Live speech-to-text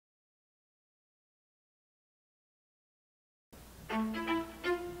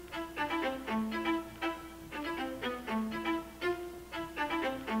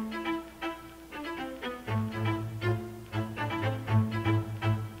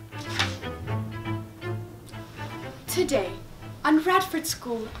Today, on Radford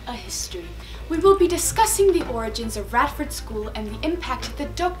School, A History, we will be discussing the origins of Radford School and the impact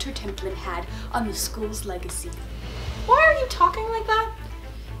that Dr. Templin had on the school's legacy. Why are you talking like that?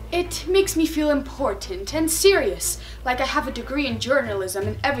 It makes me feel important and serious, like I have a degree in journalism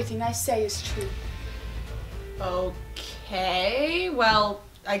and everything I say is true. Okay, well,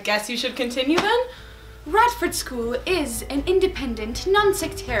 I guess you should continue then? Radford School is an independent,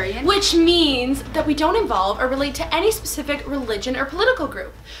 non-sectarian, which means that we don't involve or relate to any specific religion or political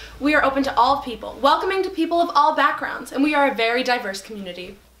group. We are open to all people, welcoming to people of all backgrounds, and we are a very diverse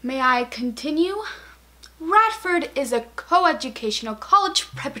community. May I continue? Radford is a co-educational college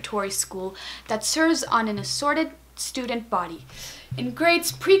preparatory school that serves on an assorted student body in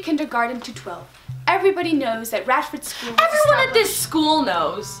grades pre-kindergarten to 12. Everybody knows that Radford School was Everyone at this school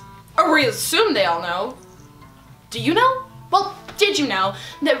knows. Or we assume they all know. Do you know? Well, did you know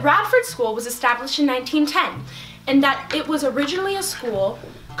that Radford School was established in 1910 and that it was originally a school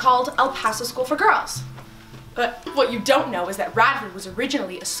called El Paso School for Girls? But what you don't know is that Radford was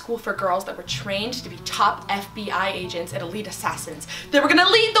originally a school for girls that were trained to be top FBI agents and elite assassins. They were gonna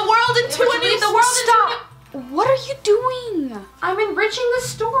lead the world into a new Stop! What are you doing? I'm enriching the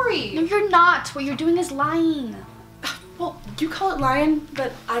story. No, you're not. What you're doing is lying. Well, you call it lying,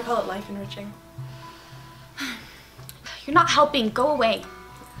 but I call it life enriching. You're not helping. Go away.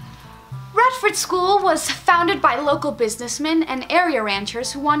 Radford School was founded by local businessmen and area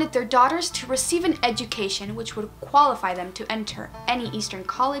ranchers who wanted their daughters to receive an education which would qualify them to enter any Eastern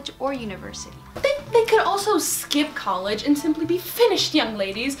college or university. They could also skip college and simply be finished young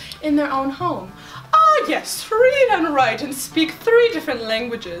ladies in their own home. Ah, yes, read and write and speak 3 different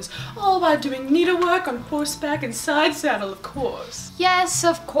languages, all while doing needlework on horseback and side saddle, of course. Yes,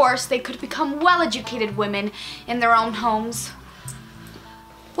 of course, they could become well-educated women in their own homes.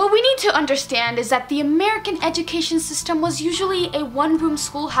 What we need to understand is that the American education system was usually a one-room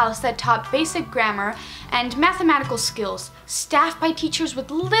schoolhouse that taught basic grammar and mathematical skills, staffed by teachers with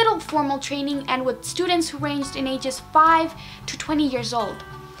little formal training and with students who ranged in ages 5 to 20 years old.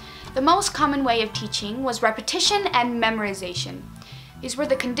 The most common way of teaching was repetition and memorization. These were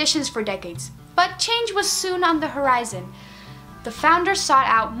the conditions for decades, but change was soon on the horizon. The founders sought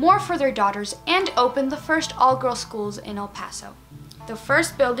out more for their daughters and opened the first all-girls schools in El Paso. The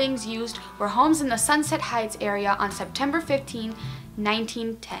first buildings used were homes in the Sunset Heights area on September 15,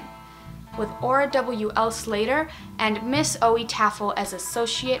 1910, with Ora W. L. Slater and Miss O.E. Taffel as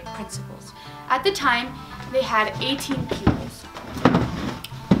associate principals. At the time, they had 18 pupils.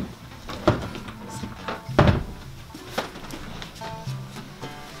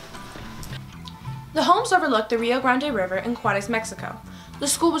 The homes overlooked the Rio Grande River in Juarez, Mexico. The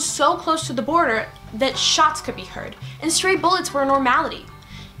school was so close to the border that shots could be heard, and stray bullets were a normality.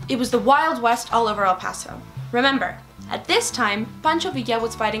 It was the Wild West all over El Paso. Remember, at this time, Pancho Villa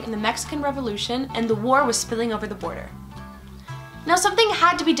was fighting in the Mexican Revolution and the war was spilling over the border. Now something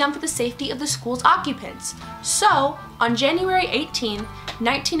had to be done for the safety of the school's occupants. So, on January 18,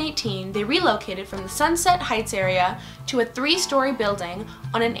 1918, they relocated from the Sunset Heights area to a 3-story building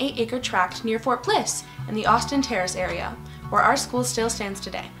on an 8-acre tract near Fort Bliss in the Austin Terrace area, where our school still stands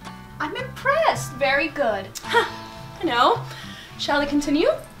today. I'm impressed. Very good. I know. Shall we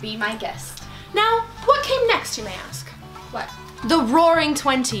continue? Be my guest. Now, what came next, you may ask? What? The Roaring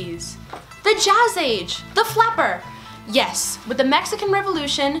Twenties. The Jazz Age. The Flapper. Yes, with the Mexican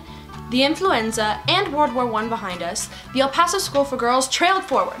Revolution, the influenza, and World War I behind us, the El Paso School for Girls trailed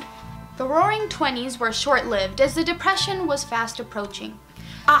forward. The Roaring Twenties were short-lived as the Depression was fast approaching.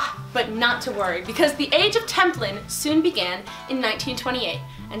 Ah, but not to worry, because the age of Templin soon began in 1928,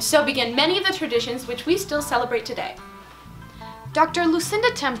 and so began many of the traditions which we still celebrate today. Dr. Lucinda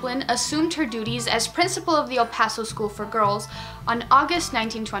Templin assumed her duties as principal of the El Paso School for Girls on August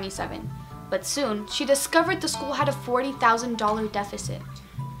 1927, but soon she discovered the school had a $40,000 deficit.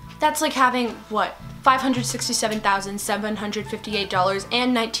 That's like having, what,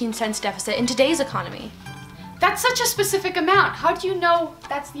 $567,758.19 deficit in today's economy. That's such a specific amount. How do you know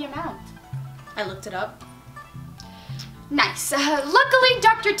that's the amount? I looked it up. Nice. Luckily,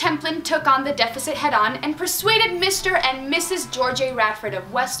 Dr. Templin took on the deficit head-on and persuaded Mr. and Mrs. George A. Radford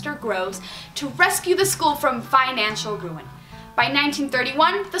of Wester Groves to rescue the school from financial ruin. By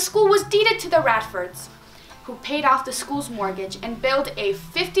 1931, the school was deeded to the Radfords, who paid off the school's mortgage and built a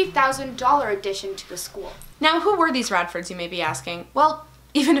 $50,000 addition to the school. Now, who were these Radfords, you may be asking? Well,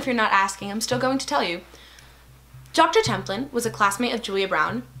 even if you're not asking, I'm still going to tell you. Dr. Templin was a classmate of Julia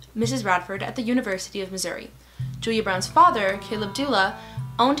Brown, Mrs. Radford at the University of Missouri. Julia Brown's father, Caleb Dula,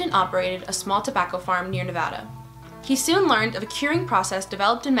 owned and operated a small tobacco farm near Nevada. He soon learned of a curing process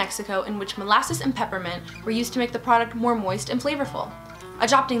developed in Mexico in which molasses and peppermint were used to make the product more moist and flavorful.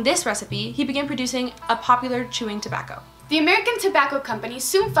 Adopting this recipe, he began producing a popular chewing tobacco. The American Tobacco Company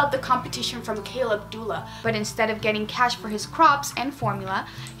soon felt the competition from Caleb Dula, but instead of getting cash for his crops and formula,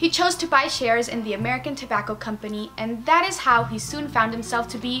 he chose to buy shares in the American Tobacco Company, and that is how he soon found himself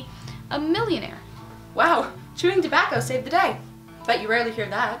to be a millionaire. Wow, chewing tobacco saved the day. Bet you rarely hear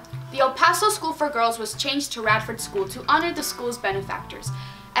that. The El Paso School for Girls was changed to Radford School to honor the school's benefactors.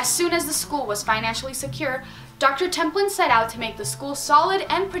 As soon as the school was financially secure, Dr. Templin set out to make the school solid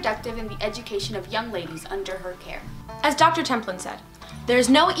and productive in the education of young ladies under her care. As Dr. Templin said, there is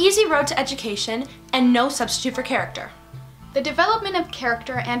no easy road to education and no substitute for character. The development of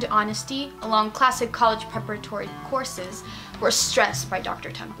character and honesty along classic college preparatory courses were stressed by Dr.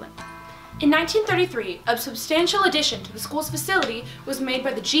 Templin. In 1933, a substantial addition to the school's facility was made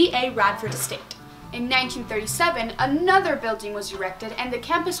by the G.A. Radford estate. In 1937, another building was erected and the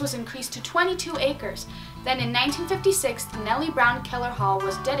campus was increased to 22 acres. Then in 1956, the Nellie Brown Keller Hall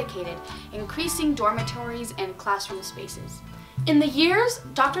was dedicated, increasing dormitories and classroom spaces. In the years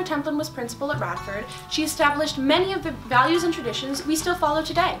Dr. Templin was principal at Radford, she established many of the values and traditions we still follow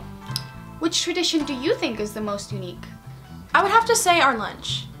today. Which tradition do you think is the most unique? I would have to say our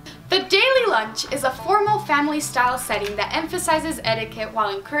lunch. The daily lunch is a formal family-style setting that emphasizes etiquette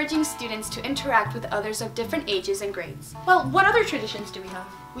while encouraging students to interact with others of different ages and grades. Well, what other traditions do we have?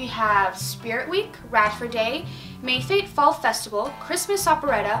 We have Spirit Week, Radford Day, Mayfete Fall Festival, Christmas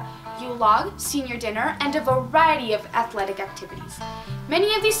Operetta, Yule Log, Senior Dinner, and a variety of athletic activities.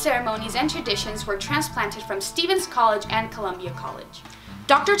 Many of these ceremonies and traditions were transplanted from Stevens College and Columbia College.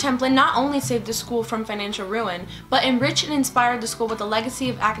 Dr. Templin not only saved the school from financial ruin, but enriched and inspired the school with a legacy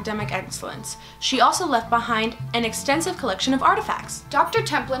of academic excellence. She also left behind an extensive collection of artifacts. Dr.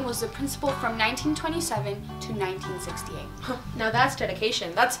 Templin was the principal from 1927 to 1968. Now that's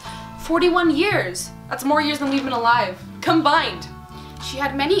dedication. That's 41 years. That's more years than we've been alive, combined. She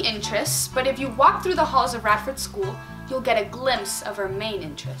had many interests, but if you walk through the halls of Radford School, you'll get a glimpse of her main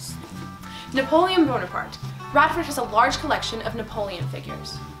interest. Napoleon Bonaparte. Radford has a large collection of Napoleon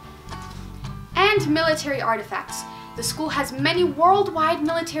figures. And military artifacts. The school has many worldwide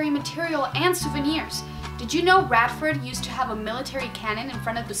military material and souvenirs. Did you know Radford used to have a military cannon in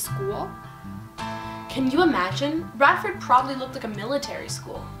front of the school? Can you imagine? Radford probably looked like a military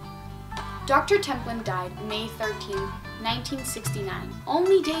school. Dr. Templin died May 13, 1969,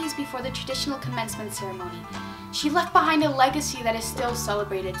 only days before the traditional commencement ceremony. She left behind a legacy that is still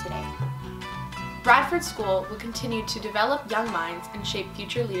celebrated today. Radford School will continue to develop young minds and shape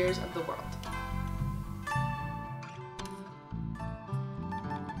future leaders of the world.